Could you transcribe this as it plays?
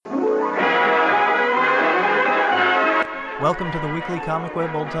Welcome to the weekly Comic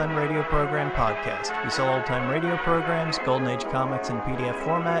Web Old Time Radio Program podcast. We sell old time radio programs, Golden Age comics in PDF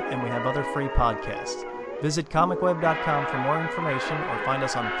format, and we have other free podcasts. Visit comicweb.com for more information or find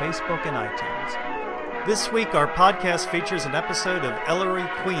us on Facebook and iTunes. This week, our podcast features an episode of Ellery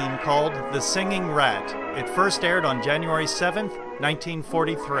Queen called The Singing Rat. It first aired on January 7th,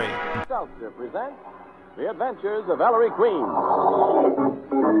 1943. Seltzer presents The Adventures of Ellery Queen.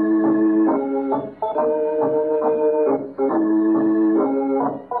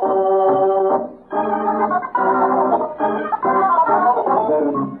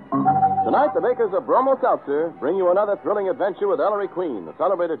 Tonight, the makers of Bromo Seltzer bring you another thrilling adventure with Ellery Queen, the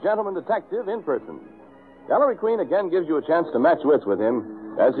celebrated gentleman detective in person. Ellery Queen again gives you a chance to match wits with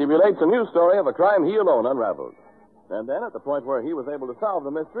him as he relates a new story of a crime he alone unraveled. And then, at the point where he was able to solve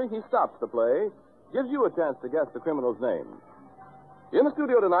the mystery, he stops the play, gives you a chance to guess the criminal's name. In the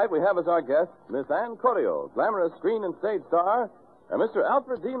studio tonight, we have as our guests Miss Ann Corio, glamorous screen and stage star, and Mr.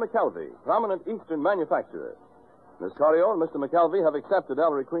 Alfred D. McKelvey, prominent Eastern manufacturer. Miss Corio and Mr. McKelvey have accepted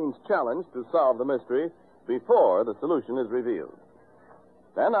Ellery Queen's challenge to solve the mystery before the solution is revealed.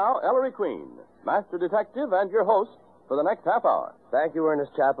 And now, Ellery Queen, master detective and your host for the next half hour. Thank you,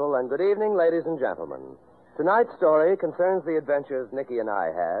 Ernest Chappell, and good evening, ladies and gentlemen. Tonight's story concerns the adventures Nicky and I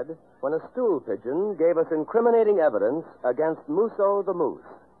had when a stool pigeon gave us incriminating evidence against Musso the Moose.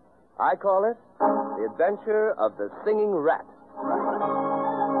 I call it The Adventure of the Singing Rat.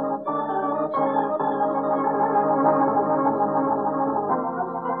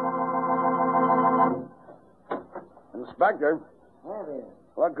 Inspector,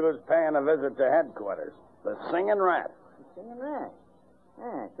 look who's paying a visit to headquarters. The Singing Rat. The Singing Rat?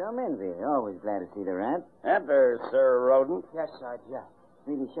 Ah, come in, Billy. Always glad to see the rat. Enter, Sir Rodent. Yes, Sarge, yeah.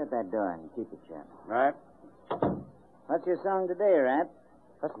 Billy, shut that door and keep it shut. Right. What's your song today, Rat?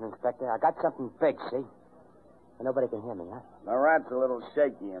 Listen, Inspector, I got something big, see? And nobody can hear me, huh? The rat's a little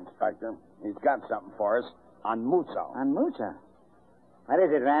shaky, Inspector. He's got something for us on Musso. On Musa. What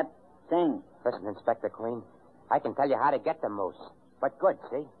is it, Rat? Sing. Listen, Inspector Queen, I can tell you how to get the moose. But good,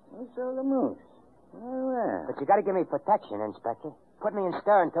 see? Muso the Moose. Well. But you gotta give me protection, Inspector. Put me in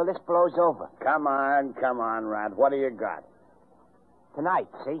stir until this blows over. Come on, Rat. What do you got? Tonight,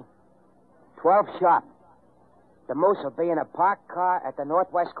 see? 12 sharp. The moose will be in a parked car at the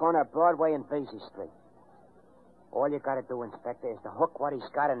northwest corner of Broadway and Vesey Street. All you gotta do, Inspector, is to hook what he's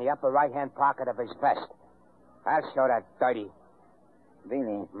got in the upper right-hand pocket of his vest. I'll show that dirty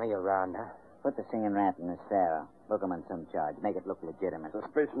Billy, me around, huh? put the Singing Rat in the cell. Book him on some charge. Make it look legitimate.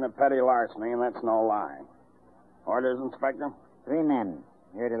 Suspicion of petty larceny, and that's no lie. Orders, Inspector? 3 men.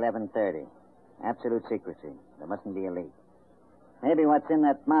 Here at 11:30. Absolute secrecy. There mustn't be a leak. Maybe what's in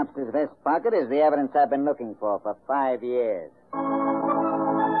that mobster's vest pocket is the evidence I've been looking for 5 years.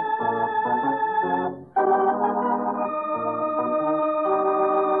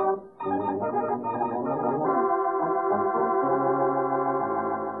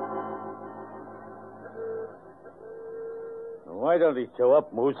 Why don't he show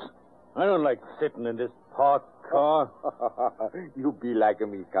up, Moose? I don't like sitting in this parked car. You be like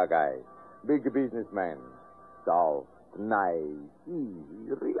me, Kagai. Big businessman. Soft, nice,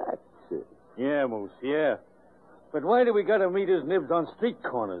 easy, relax. Yeah, Moose, yeah. But why do we gotta meet his nibs on street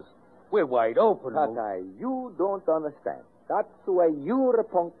corners? We're wide open, Moose. Kagai, you don't understand. That's why you're a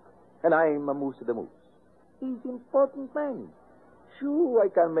punk and I'm a Moose the Moose. He's important man. Sure, I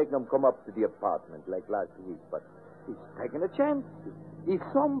can make him come up to the apartment like last week, but he's taking a chance. If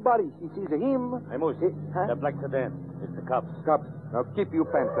somebody sees him... Hey, Moose, huh? that black sedan. It's the cops. Cops, now keep your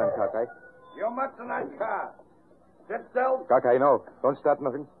pants on, Kakai. You must in that car. Sit still. Kakai, no. Don't start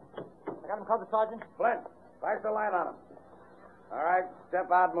nothing. I got him covered, Sergeant. Flint, flash the light on him. All right, step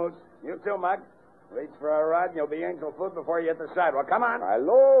out, Moose. You too, Mug. Reach for a rod, and you'll be angel food before you hit the sidewalk. Come on.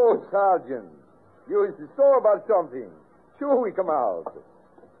 Hello, Sergeant. You is sure about something. Sure, we come out.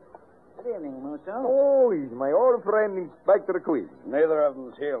 Good evening, Muso. Oh, he's my old friend, Inspector Queen. Neither of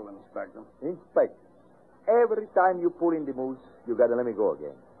them's healed, Inspector. Inspector, every time you pull in the moose, you gotta let me go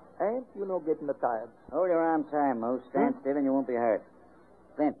again. And you know getting tired. Hold your arms high, Moose. Stand still and you won't be hurt.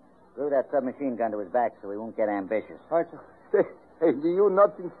 Flint, glue that submachine gun to his back so he won't get ambitious. All right, sir. Hey, you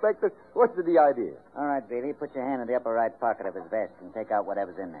nuts, Inspector? What's the idea? All right, Billy, put your hand in the upper right pocket of his vest and take out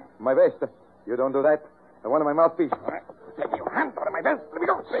whatever's in there. My vest. You don't do that. I want my mouthpiece. All right. Take your hand out of my vest. Let me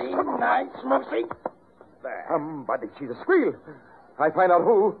go. See? Nice, Moosey. There. Somebody sees a squeal. I find out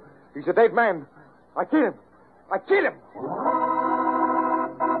who. He's a dead man. I kill him. I kill him.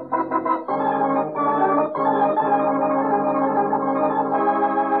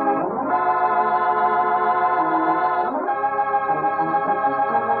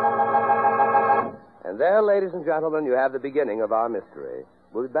 there, ladies and gentlemen, you have the beginning of our mystery.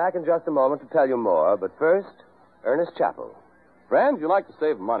 We'll be back in just a moment to tell you more, but first, Ernest Chappell. Friends, you like to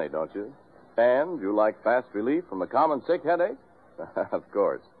save money, don't you? And you like fast relief from a common sick headache? Of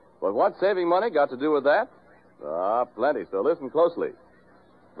course. But what's saving money got to do with that? Plenty, so listen closely.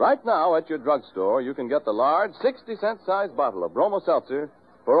 Right now at your drugstore, you can get the large 60-cent size bottle of Bromo Seltzer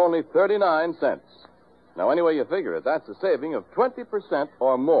for only 39 cents. Now, any way you figure it, that's a saving of 20%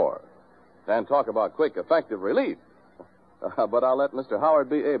 or more. And talk about quick, effective relief. But I'll let Mr. Howard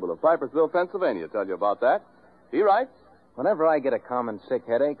B. Abel of Pipersville, Pennsylvania, tell you about that. He writes, Whenever I get a common sick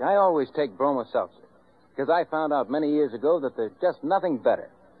headache, I always take Bromo Seltzer, because I found out many years ago that there's just nothing better.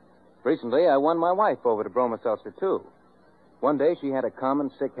 Recently, I won my wife over to Bromo Seltzer, too. One day, she had a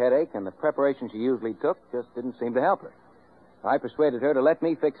common sick headache, and the preparation she usually took just didn't seem to help her. I persuaded her to let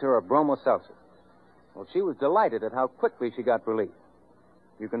me fix her a Bromo Seltzer. Well, she was delighted at how quickly she got relief.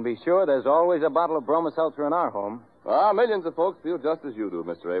 You can be sure there's always a bottle of Bromo Seltzer in our home. Millions of folks feel just as you do,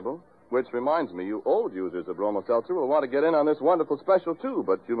 Mr. Abel. Which reminds me, you old users of Bromo Seltzer will want to get in on this wonderful special, too,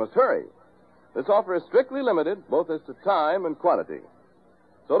 but you must hurry. This offer is strictly limited, both as to time and quantity.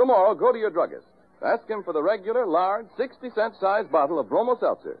 So tomorrow, go to your druggist. Ask him for the regular, large, 60-cent size bottle of Bromo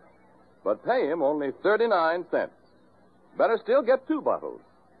Seltzer. But pay him only 39 cents. Better still, get 2 bottles.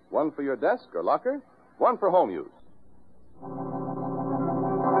 One for your desk or locker, one for home use.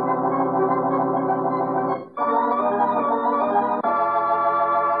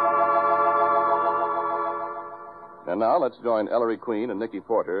 And now let's join Ellery Queen and Nicky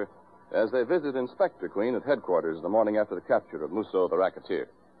Porter as they visit Inspector Queen at headquarters the morning after the capture of Musso the racketeer.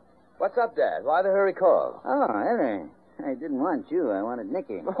 What's up, Dad? Why the hurry call? Oh, Ellery. I didn't want you. I wanted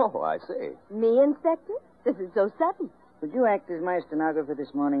Nicky. Oh, I see. Me, Inspector? This is so sudden. Would you act as my stenographer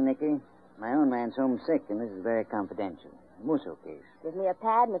this morning, Nicky? My own man's home sick, and this is very confidential. Musso case. Give me a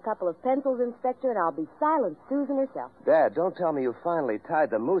pad and a couple of pencils, Inspector, and I'll be silent Susan herself. Dad, don't tell me you finally tied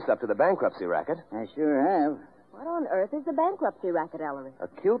the moose up to the bankruptcy racket. I sure have. What on earth is the bankruptcy racket, Ellery? A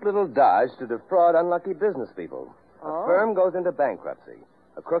cute little dodge to defraud unlucky business people. Oh. A firm goes into bankruptcy.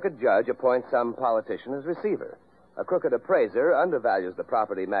 A crooked judge appoints some politician as receiver. A crooked appraiser undervalues the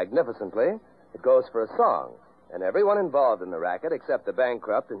property magnificently. It goes for a song. And everyone involved in the racket, except the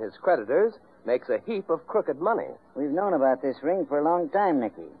bankrupt and his creditors, makes a heap of crooked money. We've known about this ring for a long time,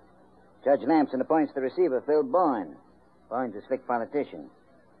 Nicky. Judge Lamson appoints the receiver, Phil Boyne. Boyne's a slick politician.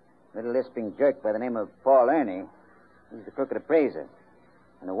 Little lisping jerk by the name of Paul Ernie. He's the crooked appraiser.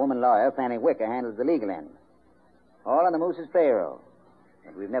 And a woman lawyer, Fanny Wicker, handles the legal end. All on the Moose's payroll.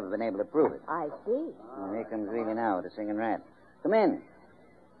 But we've never been able to prove it. I see. And here comes Reedy now with a singing rat. Come in.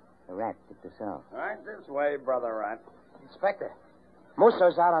 The rat kicked us off. Right this way, Brother Rat. Inspector,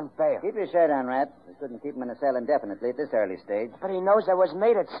 Musso's out on bail. Keep your shirt on, Rat. We couldn't keep him in a cell indefinitely at this early stage. But he knows I was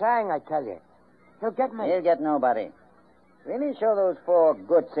made at sang, I tell you. He'll get me. He'll get nobody. Really show those 4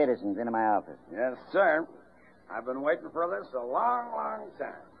 good citizens into my office. Yes, sir. I've been waiting for this a long, long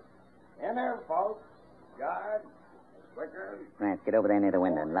time. In there, folks. Guard. Wicker. Rat, get over there near the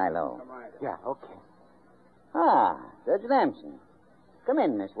window and lie low. Come on. Yeah, okay. Ah, Judge Lamson. Come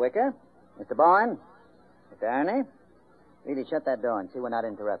in, Miss Wicker. Mr. Bourne. Mr. Ernie. Really shut that door and see we're not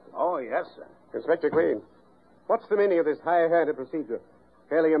interrupted. Oh, yes, sir. Inspector Queen, what's the meaning of this high-handed procedure?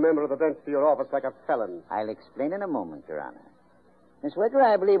 Hailing a member of the bench to your office like a felon. I'll explain in a moment, Your Honor. Miss Wicker,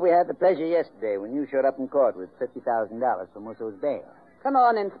 I believe we had the pleasure yesterday when you showed up in court with $50,000 for Musso's bail. Come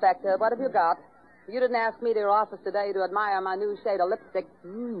on, Inspector. What have you got? You didn't ask me to your office today to admire my new shade of lipstick.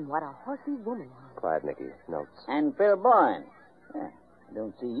 What a horsey woman. Quiet, Nicky. Notes. And Phil Boyne. Yeah, I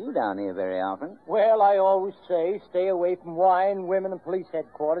don't see you down here very often. Well, I always say stay away from wine, women, and police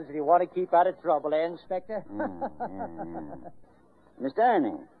headquarters if you want to keep out of trouble, eh, Inspector? Mr.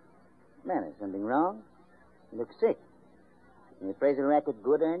 Ernie. Man, is something wrong? You look sick. Is the appraisal racket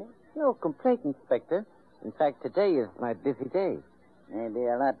good, Ernie? No complaint, Inspector. In fact, today is my busy day. Maybe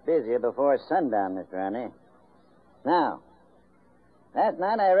a lot busier before sundown, Mr. Ernie. Now, last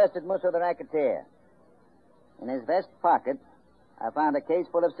night I arrested Musso the racketeer. In his vest pocket, I found a case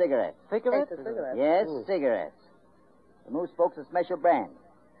full of cigarettes. Cigarettes? Yes, cigarettes. The Moose folks a special brand.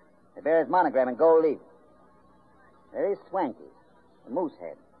 They bear his monogram in gold leaf. Very swanky. The Moose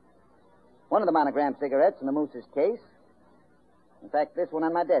head. One of the monogram cigarettes in the Moose's case. In fact, this one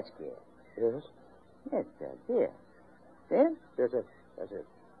on my desk here. Yes? Yes, Judge. Here. See it? Yes, sir. That's it.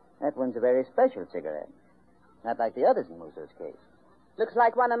 That one's a very special cigarette. Not like the others in Musso's case. Looks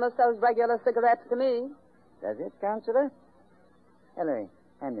like one of Musso's regular cigarettes to me. Does it, Counselor? Ellery,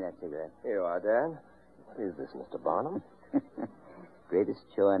 hand me that cigarette. Here you are, Dad. What is this, Mr. Barnum? Greatest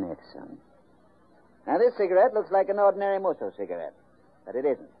show on earth, son. Now, this cigarette looks like an ordinary Musso cigarette, but it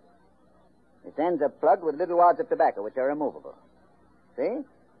isn't. Its ends are plugged with little wads of tobacco, which are removable. See?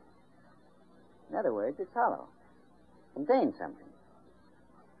 In other words, it's hollow. Contains something.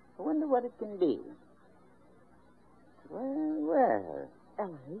 I wonder what it can be. Well.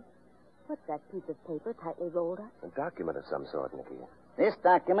 Ellery, what's that piece of paper tightly rolled up? A document of some sort, Nicky. This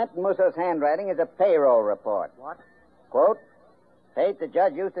document in Musso's handwriting is a payroll report. What? Quote, paid to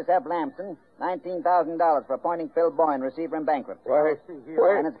Judge Eustace F. Lamson $19,000 for appointing Phil Boyne receiver in bankruptcy. Wait.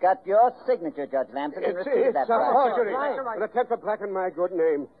 And it's got your signature, Judge Lamson, and received that It's a price. forgery. An attempt to blacken my good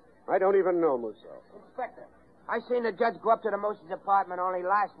name. I don't even know Musso. Inspector, I seen the judge go up to the Moose's apartment only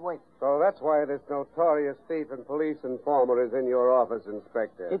last week. So that's why this notorious thief and police informer is in your office,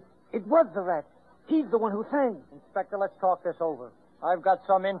 Inspector. It was the rat. He's the one who sang. Inspector, let's talk this over. I've got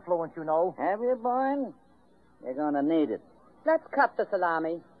some influence, you know. Have you, Boyne? You're going to need it. Let's cut the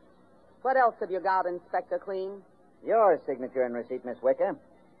salami. What else have you got, Inspector Clean? Your signature and receipt, Miss Wicker.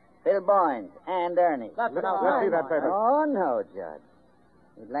 Phil Boyne's and Ernie's. Let's see that paper. Oh, no, Judge.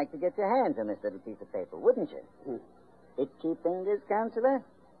 You'd like to get your hands on this little piece of paper, wouldn't you? Itchy fingers, Counselor?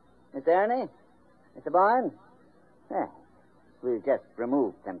 Mr. Ernie? Mr. Boyne? We'll just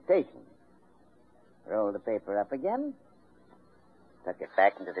remove temptation. Roll the paper up again. Tuck it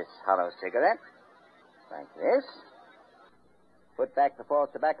back into this hollow cigarette. Like this. Put back the false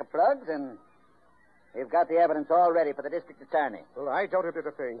tobacco plugs, and we've got the evidence all ready for the district attorney. Well, I don't admit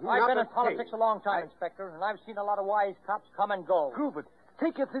a thing. I've been in politics a long time, Inspector, and I've seen a lot of wise cops come and go. Prove it.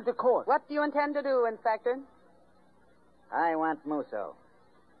 Take it through the court. What do you intend to do, Inspector? I want Musso.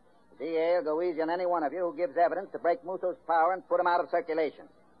 The DA will go easy on any one of you who gives evidence to break Musso's power and put him out of circulation.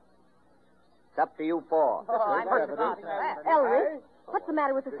 It's up to you four. Ellery, what's the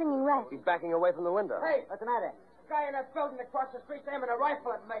matter with the singing rat? He's backing away from the window. Hey, what's the matter? Guy in that building across the street aiming a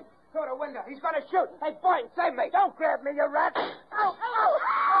rifle at me. Through the window. He's going to shoot. Hey, Boyne, save me. Don't grab me, you rat. Ow, ow,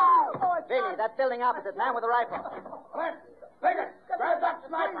 ow. Billy, that building opposite, man with a rifle. Clint, Biggin, grab that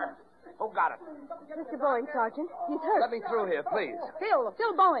sniper. Who got it? Mr. Boyne, Sergeant. He's hurt. Let me through here, please.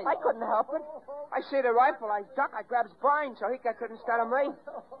 Phil Boyne. I couldn't help it. I see the rifle. I duck. I grabs Brian so he couldn't start me.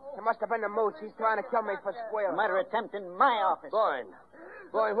 It must have been the moose. He's trying to kill me for squealing. Murder attempt in my office.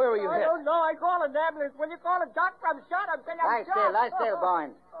 Boyne, where were you I hit? don't know. I call an ambulance. When you call a doctor, I'm shot. I'm saying I'm shot. Lie still,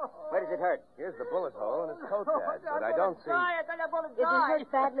 Boyne. Where does it hurt? Here's the bullet hole in his coat badge, but I don't see... Is he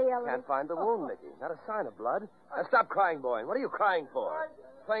hurt badly, Ellery? Can't find the wound, Nicky. Not a sign of blood. Now, stop crying, Boyne. What are you crying for?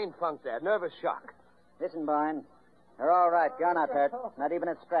 Plain funk, Dad. Nervous shock. Listen, Boyne. You're all right. You're not hurt. Not even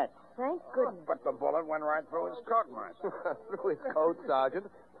a scratch. Thank goodness. But the bullet went right through his coat, Marshal. Through his coat, Sergeant.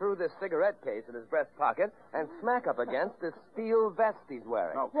 Through this cigarette case in his breast pocket. And smack up against this steel vest he's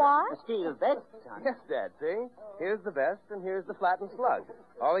wearing. No. What? A steel vest, son. Yes, Dad, see? Here's the vest, and here's the flattened slug.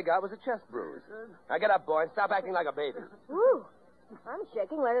 All he got was a chest bruise. Now get up, Boyne. Stop acting like a baby. Ooh, I'm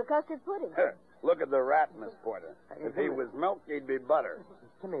shaking like a custard pudding. Look at the rat, Miss Pointer. If he was milk, he'd be butter.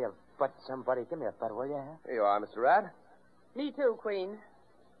 Give me a butt, somebody. Give me a butt, will you? Here you are, Mr. Rat. Me too, Queen.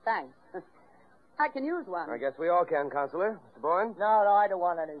 Thanks. I can use one. I guess we all can, Consular. Mr. Boyne? No, I don't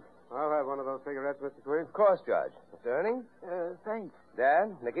want any. I'll have one of those cigarettes, Mr. Queen. Of course, Judge. Mr. Ernie? Thanks.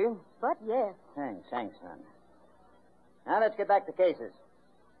 Dad? Nicky? But yes. Thanks, son. Now let's get back to cases.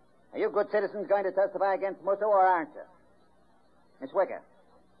 Are you good citizens going to testify against Musso or aren't you? Miss Wicker.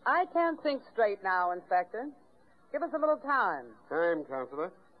 I can't think straight now, Inspector. Give us a little time. Time,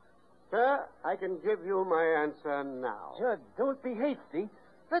 Counselor. Sir, I can give you my answer now. Judge, don't be hasty.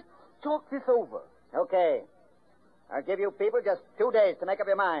 Let's talk this over. Okay. I'll give you people just 2 days to make up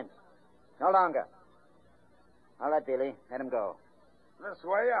your minds. No longer. All right, Billy. Let him go. This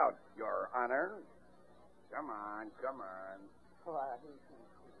way out, Your Honor. Come on, come on.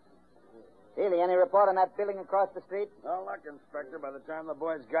 Billy, any report on that building across the street? No luck, Inspector. By the time the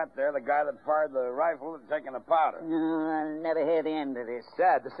boys got there, the guy that fired the rifle had taken the powder. I'll never hear the end of this.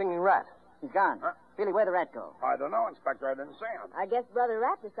 Dad, the singing rat. He's gone. Huh? Billy, where'd the rat go? I don't know, Inspector. I didn't see him. I guess Brother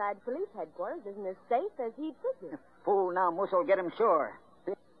Rat decides police headquarters isn't as safe as he'd figured. Fool, now Musso'll get him sure.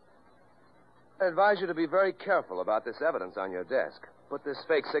 I advise you to be very careful about this evidence on your desk. Put this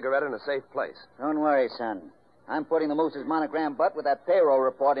fake cigarette in a safe place. Don't worry, son. I'm putting the Moose's monogram butt with that payroll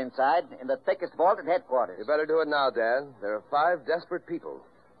report inside in the thickest vault at headquarters. You better do it now, Dad. There are 5 desperate people.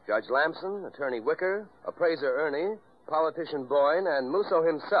 Judge Lamson, Attorney Wicker, Appraiser Ernie, Politician Boyne, and Musso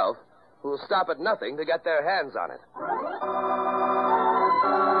himself, who will stop at nothing to get their hands on it.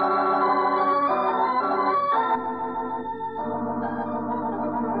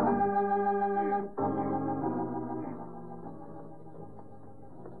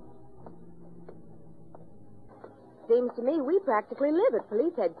 Seems to me we practically live at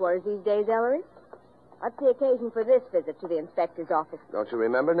police headquarters these days, Ellery. What's the occasion for this visit to the inspector's office? Don't you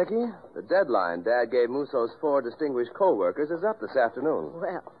remember, Nicky? The deadline Dad gave Musso's 4 distinguished co-workers is up this afternoon.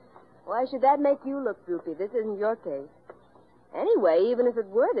 Well, why should that make you look droopy? This isn't your case. Anyway, even if it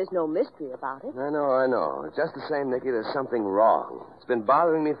were, there's no mystery about it. I know. Just the same, Nicky, there's something wrong. It's been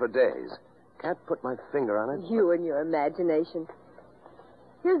bothering me for days. Can't put my finger on it. You and your imagination.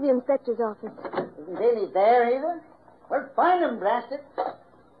 Here's the inspector's office. Isn't Daly there either? Well, find him, blast it.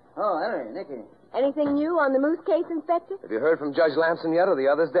 Oh, Ellery, Nicky. Anything new on the Moose case, Inspector? Have you heard from Judge Lamson yet or the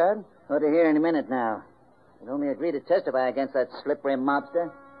others, Dad? Ought to hear any minute now. He'd only agree to testify against that slippery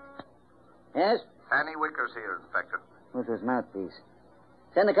mobster. Yes? Fanny Wicker's here, Inspector. Who's his mouthpiece?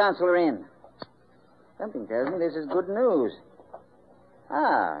 Send the consular in. Something tells me this is good news.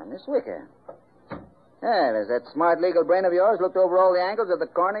 Ah, Miss Wicker. Well, has that smart legal brain of yours looked over all the angles of the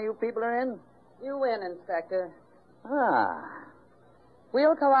corner you people are in? You win, Inspector. Ah.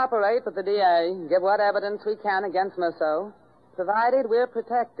 We'll cooperate with the DA, give what evidence we can against Musso, provided we're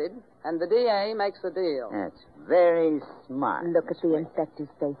protected and the DA makes the deal. That's very smart. Look at the inspector's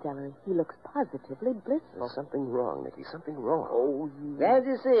face, Ellery. He looks positively blissful. There's something wrong, Nicky. Something wrong. Oh, glad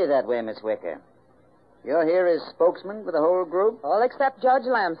you see it that way, Miss Wicker. You're here as spokesman for the whole group? All except Judge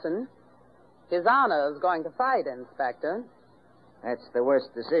Lamson. His Honor is going to fight, Inspector. That's the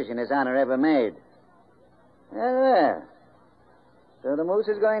worst decision His Honor ever made. Well. So the Moose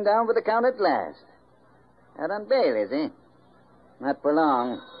is going down for the count at last. Out on bail, is he? Not for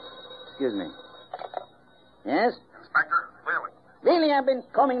long. Excuse me. Yes? Inspector, Bailey. Really, I've been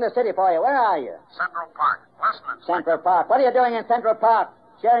combing the city for you. Where are you? Central Park. Listen, Inspector. Central Park. What are you doing in Central Park?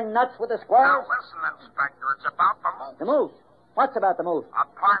 Sharing nuts with the squirrels? Now, listen, Inspector. It's about the Moose. The Moose? What's about the Moose? A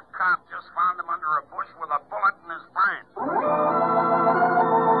park cop just found him under a bush with a bullet in his brain.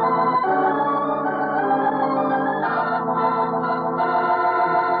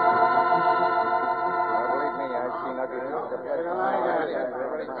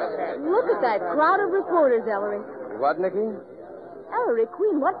 Look at that crowd of reporters, Ellery. What, Nicky? Ellery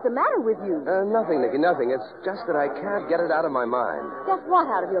Queen, what's the matter with you? Nothing, Nicky, nothing. It's just that I can't get it out of my mind. Just what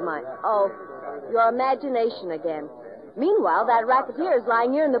out of your mind? Oh, your imagination again. Meanwhile, that racketeer is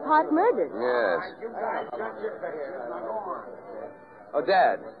lying here in the park murdered. Yes. Oh,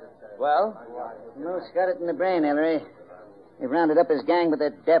 Dad. Well? Moose got it in the brain, Ellery. He rounded up his gang, but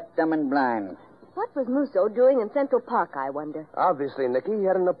they're deaf, dumb, and blind. What was Musso doing in Central Park, I wonder? Obviously, Nicky, he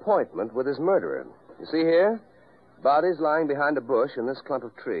had an appointment with his murderer. You see here? Body's lying behind a bush in this clump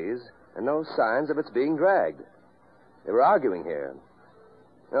of trees, and no signs of its being dragged. They were arguing here.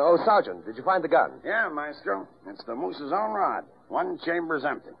 Oh, Sergeant, did you find the gun? Yeah, Maestro. It's the Moose's own rod. One chamber's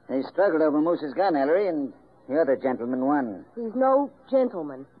empty. They struggled over Moose's gun, Ellery, and the other gentleman won. He's no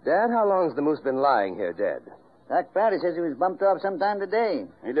gentleman. Dad, how long's the Moose been lying here dead? Doc Prouty says he was bumped off sometime today.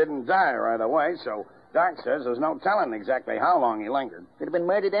 He didn't die right away, so Doc says there's no telling exactly how long he lingered. Could have been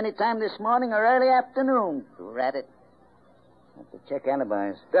murdered any time this morning or early afternoon. Rat it. Have to check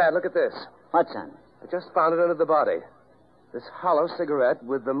alibis. Dad, look at this. What, son? I just found it under the body. This hollow cigarette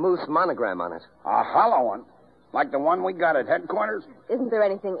with the Moose monogram on it. A hollow one? Like the one we got at headquarters? Isn't there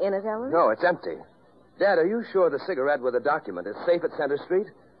anything in it, Ellery? No, it's empty. Dad, are you sure the cigarette with the document is safe at Center Street?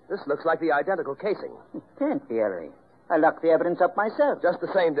 This looks like the identical casing. It can't be, Ellery. I locked the evidence up myself. Just the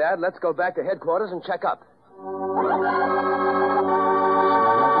same, Dad. Let's go back to headquarters and check up.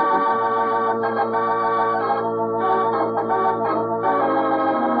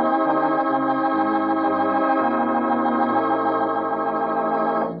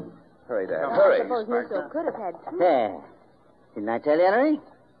 Hurry, Dad. Hurry. I suppose Musso could have had two. There. Didn't I tell you, Ellery?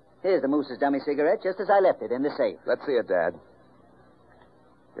 Here's the Moose's dummy cigarette, just as I left it in the safe. Let's see it, Dad.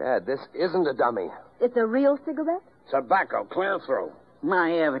 Dad, this isn't a dummy. It's a real cigarette? Tobacco, clear through.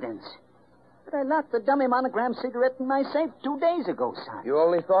 My evidence. But I locked the dummy monogram cigarette in my safe 2 days ago, son. You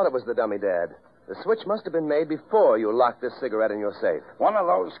only thought it was the dummy, Dad. The switch must have been made before you locked this cigarette in your safe. One of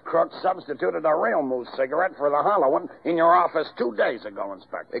those crooks substituted a real Moose cigarette for the hollow one in your office 2 days ago,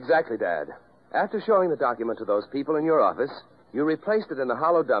 Inspector. Exactly, Dad. After showing the document to those people in your office, you replaced it in the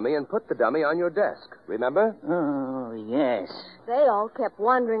hollow dummy and put the dummy on your desk. Remember? Oh, yes. They all kept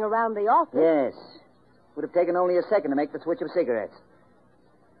wandering around the office. Yes. Would have taken only a second to make the switch of cigarettes.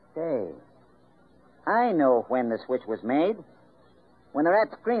 Say, I know when the switch was made. When the rat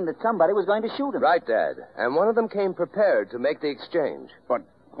screamed that somebody was going to shoot him. Right, Dad. And one of them came prepared to make the exchange. But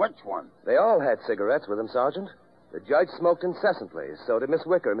which one? They all had cigarettes with them, Sergeant. The judge smoked incessantly. So did Miss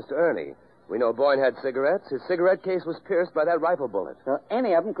Wicker, Mr. Ernie. We know Boyne had cigarettes. His cigarette case was pierced by that rifle bullet. So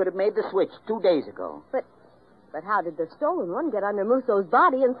any of them could have made the switch 2 days ago. But But how did the stolen one get under Musso's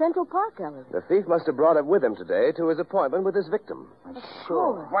body in Central Park, Ellery? The thief must have brought it with him today to his appointment with his victim.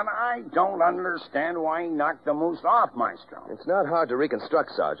 Sure. But I don't understand why he knocked the moose off, Maestro. It's not hard to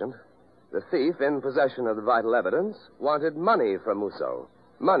reconstruct, Sergeant. The thief, in possession of the vital evidence, wanted money from Musso.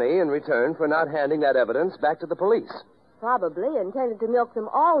 Money in return for not handing that evidence back to the police. Probably intended to milk them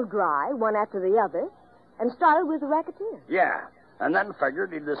all dry, one after the other, and started with the racketeer. Yeah, and then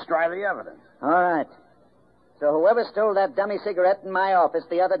figured he'd destroy the evidence. All right. So whoever stole that dummy cigarette in my office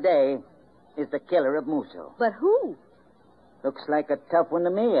the other day is the killer of Musso. But who? Looks like a tough one to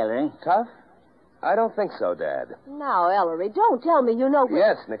me, Ellery. Tough? I don't think so, Dad. Now, Ellery, don't tell me you know...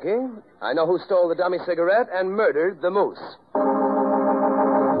 Yes, Nicky. I know who stole the dummy cigarette and murdered the moose.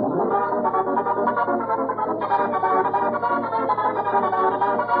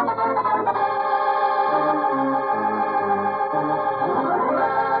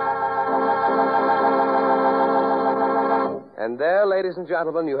 And there, ladies and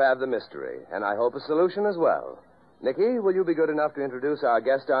gentlemen, you have the mystery, and I hope a solution as well. Nicky, will you be good enough to introduce our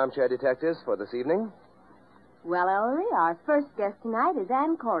guest armchair detectives for this evening? Well, Ellery, our first guest tonight is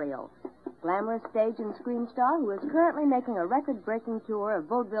Ann Corio, glamorous stage and screen star who is currently making a record-breaking tour of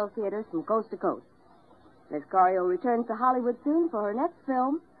vaudeville theaters from coast to coast. Miss Corio returns to Hollywood soon for her next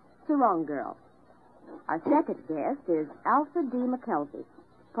film, Sarong Girl. Our second guest is Alfred D. McKelvey,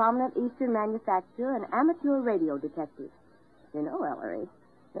 prominent Eastern manufacturer and amateur radio detective. You know, Ellery,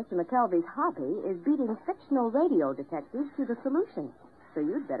 Mr. McKelvey's hobby is beating fictional radio detectives to the solution, so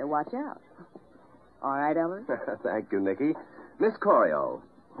you'd better watch out. All right, Ellery? Thank you, Nicky. Miss Corio,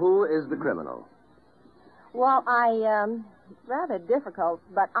 who is the criminal? Well, rather difficult,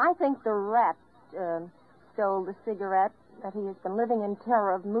 but I think the rat stole the cigarette, that he has been living in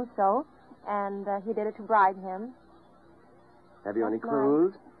terror of Musso, and he did it to bribe him. Have you any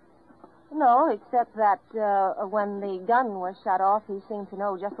clues? No, except that when the gun was shut off, he seemed to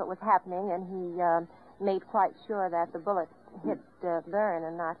know just what was happening, and he made quite sure that the bullet hit Byrne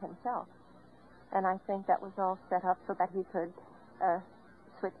and not himself. And I think that was all set up so that he could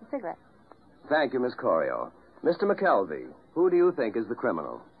switch the cigarette. Thank you, Miss Corio. Mr. McKelvey, who do you think is the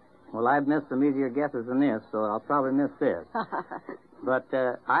criminal? Well, I've missed some easier guesses than this, so I'll probably miss this. But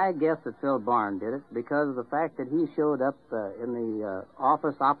I guess that Phil Barn did it because of the fact that he showed up in the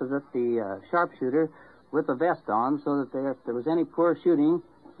office opposite the sharpshooter with a vest on so that if there was any poor shooting,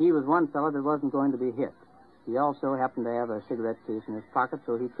 he was one fellow that wasn't going to be hit. He also happened to have a cigarette case in his pocket,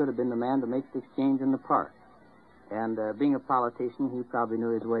 so he could have been the man to make the exchange in the park. And being a politician, he probably knew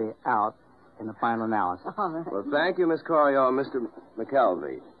his way out in the final analysis. Well, thank you, Miss Corio and Mr.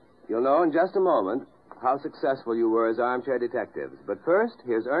 McKelvey. You'll know in just a moment how successful you were as armchair detectives. But first,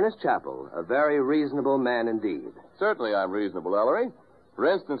 here's Ernest Chappell, a very reasonable man indeed. Certainly I'm reasonable, Ellery. For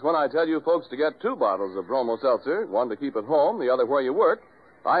instance, when I tell you folks to get 2 bottles of Bromo Seltzer, one to keep at home, the other where you work,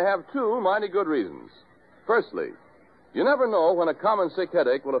 I have 2 mighty good reasons. Firstly, you never know when a common sick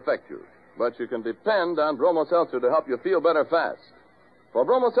headache will affect you, but you can depend on Bromo Seltzer to help you feel better fast. For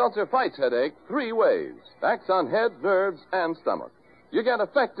Bromo Seltzer fights headache 3 ways. Acts on head, nerves, and stomach. You get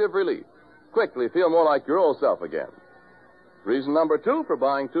effective relief. Quickly feel more like your old self again. Reason number 2 for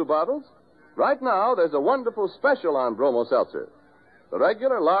buying 2 bottles. Right now, there's a wonderful special on Bromo Seltzer. The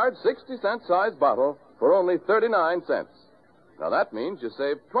regular large 60-cent size bottle for only 39 cents. Now, that means you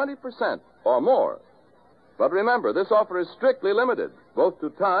save 20% or more. But remember, this offer is strictly limited, both to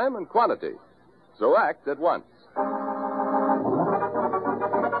time and quantity. So act at once.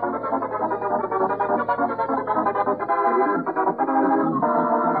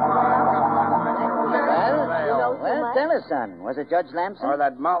 Well, tell us, son. Was it Judge Lamson? Or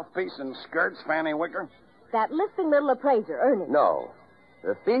that mouthpiece in skirts, Fanny Wicker? That lisping little appraiser, Ernest. No.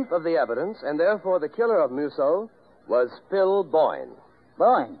 The thief of the evidence, and therefore the killer of Musso, was Phil Boyne.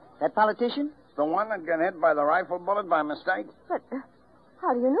 Boyne? That politician? The one that got hit by the rifle bullet by mistake? But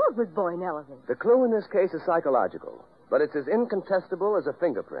how do you know it was Boyne, Ellery? The clue in this case is psychological, but it's as incontestable as a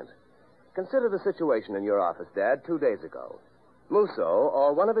fingerprint. Consider the situation in your office, Dad, 2 days ago. Musso,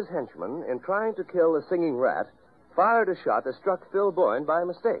 or one of his henchmen, in trying to kill the singing rat, fired a shot that struck Phil Boyne by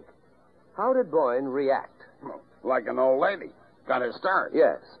mistake. How did Boyne react? Like an old lady. Got his start.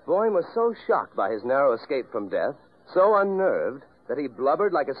 Yes. Boyne was so shocked by his narrow escape from death, so unnerved, that he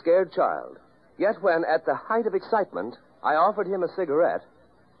blubbered like a scared child. Yet when, at the height of excitement, I offered him a cigarette,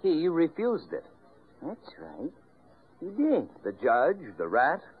 he refused it. That's right. He did. The judge, the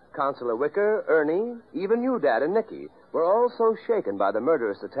rat, Consular Wicker, Ernie, even you, Dad, and Nicky, were all so shaken by the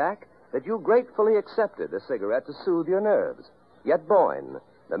murderous attack that you gratefully accepted the cigarette to soothe your nerves. Yet Boyne,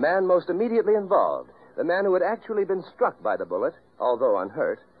 the man most immediately involved, the man who had actually been struck by the bullet, although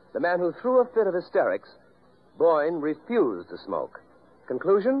unhurt, the man who threw a fit of hysterics, Boyne refused to smoke.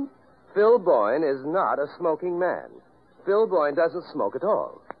 Conclusion? Phil Boyne is not a smoking man. Phil Boyne doesn't smoke at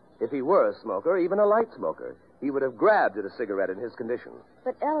all. If he were a smoker, even a light smoker, he would have grabbed at a cigarette in his condition.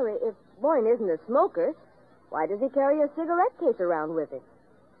 But, Ellery, if Boyne isn't a smoker, why does he carry a cigarette case around with him?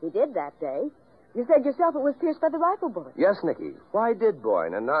 He did that day. You said yourself it was pierced by the rifle bullet. Yes, Nicky. Why did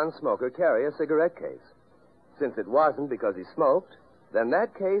Boyne, a non-smoker, carry a cigarette case? Since it wasn't because he smoked, then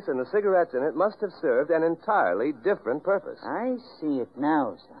that case and the cigarettes in it must have served an entirely different purpose. I see it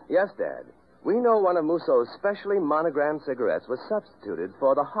now, son. Yes, Dad. We know one of Mousseau's specially monogrammed cigarettes was substituted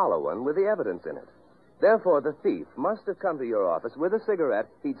for the hollow one with the evidence in it. Therefore, the thief must have come to your office with a cigarette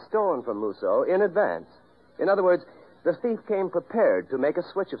he'd stolen from Mousseau in advance. In other words, the thief came prepared to make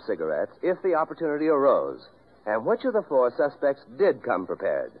a switch of cigarettes if the opportunity arose. And which of the four suspects did come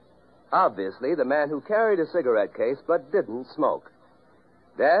prepared? Obviously, the man who carried a cigarette case but didn't smoke.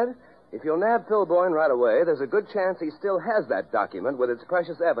 Dad, if you'll nab Phil Boyne right away, there's a good chance he still has that document with its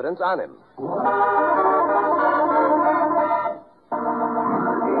precious evidence on him.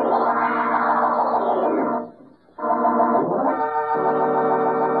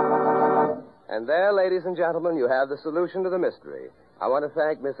 And there, ladies and gentlemen, you have the solution to the mystery. I want to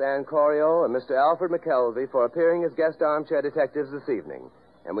thank Miss Ann Corio and Mr. Alfred McKelvey for appearing as guest armchair detectives this evening.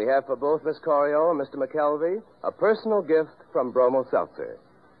 And we have for both Miss Corio and Mr. McKelvey a personal gift from Bromo Seltzer.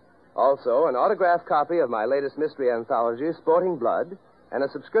 Also, an autographed copy of my latest mystery anthology, Sporting Blood, and a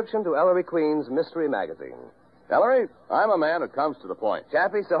subscription to Ellery Queen's Mystery Magazine. Ellery, I'm a man who comes to the point.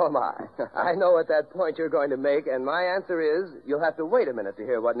 Chappie, so am I. I know what that point you're going to make, and my answer is you'll have to wait a minute to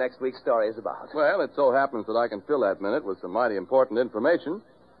hear what next week's story is about. Well, it so happens that I can fill that minute with some mighty important information.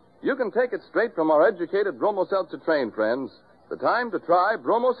 You can take it straight from our educated Bromo Seltzer trained friends. The time to try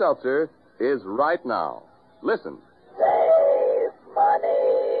Bromo Seltzer is right now. Listen. Save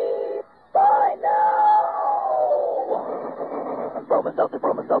money. Buy now. Bromo Seltzer,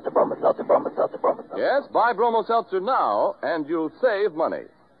 Bromo Seltzer, Bromo Seltzer, Bromo Seltzer, Bromo Seltzer. Yes, buy Bromo Seltzer now, and you'll save money.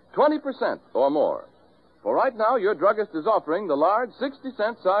 20% or more. For right now, your druggist is offering the large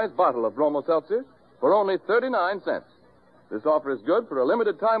 60-cent size bottle of Bromo Seltzer for only 39 cents. This offer is good for a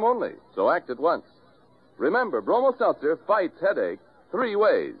limited time only, so act at once. Remember, Bromo Seltzer fights headache 3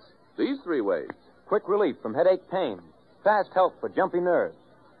 ways. These 3 ways. Quick relief from headache pain. Fast help for jumpy nerves.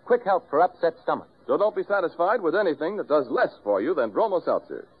 Quick help for upset stomach. So don't be satisfied with anything that does less for you than Bromo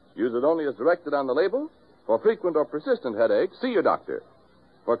Seltzer. Use it only as directed on the label. For frequent or persistent headache, see your doctor.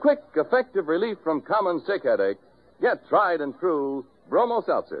 For quick, effective relief from common sick headache, get tried and true Bromo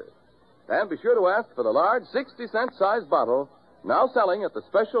Seltzer. And be sure to ask for the large 60-cent size bottle, now selling at the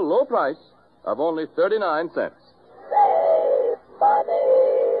special low price of only 39 cents. Save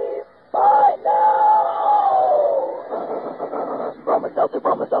money. Buy now. Bromo Seltzer,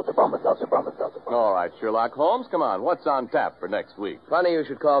 Bromo Seltzer, Bromo Seltzer, Bromo Seltzer. All right, Sherlock Holmes, come on. What's on tap for next week? Funny you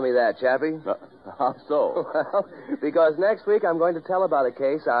should call me that, Chappie. How so? Well, because next week I'm going to tell about a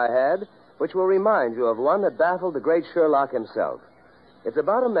case I had which will remind you of one that baffled the great Sherlock himself. It's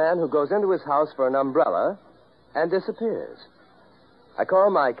about a man who goes into his house for an umbrella and disappears. I call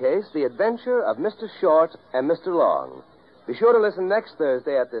my case The Adventure of Mr. Short and Mr. Long. Be sure to listen next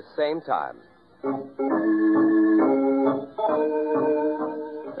Thursday at this same time.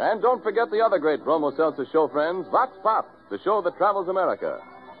 And don't forget the other great Bromo Seltzer show friends, Vox Pop, the show that travels America.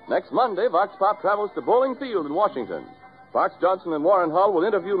 Next Monday, Vox Pop travels to Bowling Field in Washington. Fox Johnson and Warren Hull will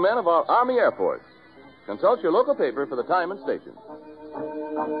interview men of our Army Air Force. Consult your local paper for the time and station.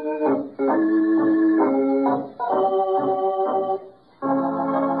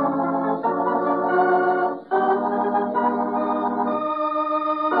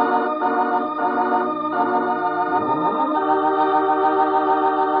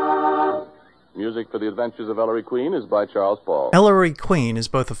 Music for The Adventures of Ellery Queen is by Charles Paul. Ellery Queen is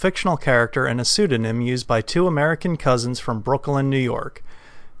both a fictional character and a pseudonym used by 2 American cousins from Brooklyn, New York,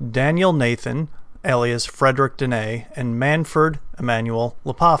 Daniel Nathan, alias Frederick Dene, and Manfred Emanuel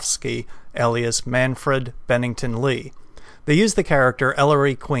Lepofsky, alias Manfred Bennington Lee. They use the character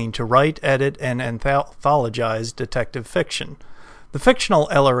Ellery Queen to write, edit, and anthologize detective fiction. The fictional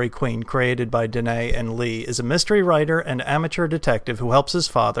Ellery Queen, created by Dene and Lee, is a mystery writer and amateur detective who helps his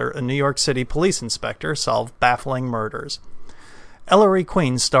father, a New York City police inspector, solve baffling murders. Ellery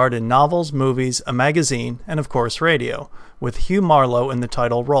Queen starred in novels, movies, a magazine, and of course radio. With Hugh Marlowe in the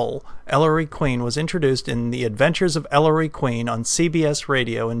title role, Ellery Queen was introduced in The Adventures of Ellery Queen on CBS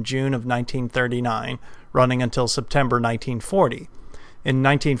Radio in June of 1939, running until September 1940. In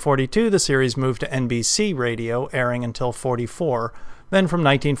 1942, the series moved to NBC Radio, airing until 44, Then from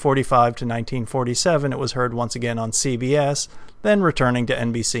 1945 to 1947, it was heard once again on CBS, then returning to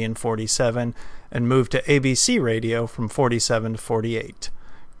NBC in 47, and moved to ABC Radio from 47 to 48.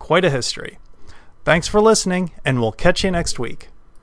 Quite a history. Thanks for listening, and we'll catch you next week.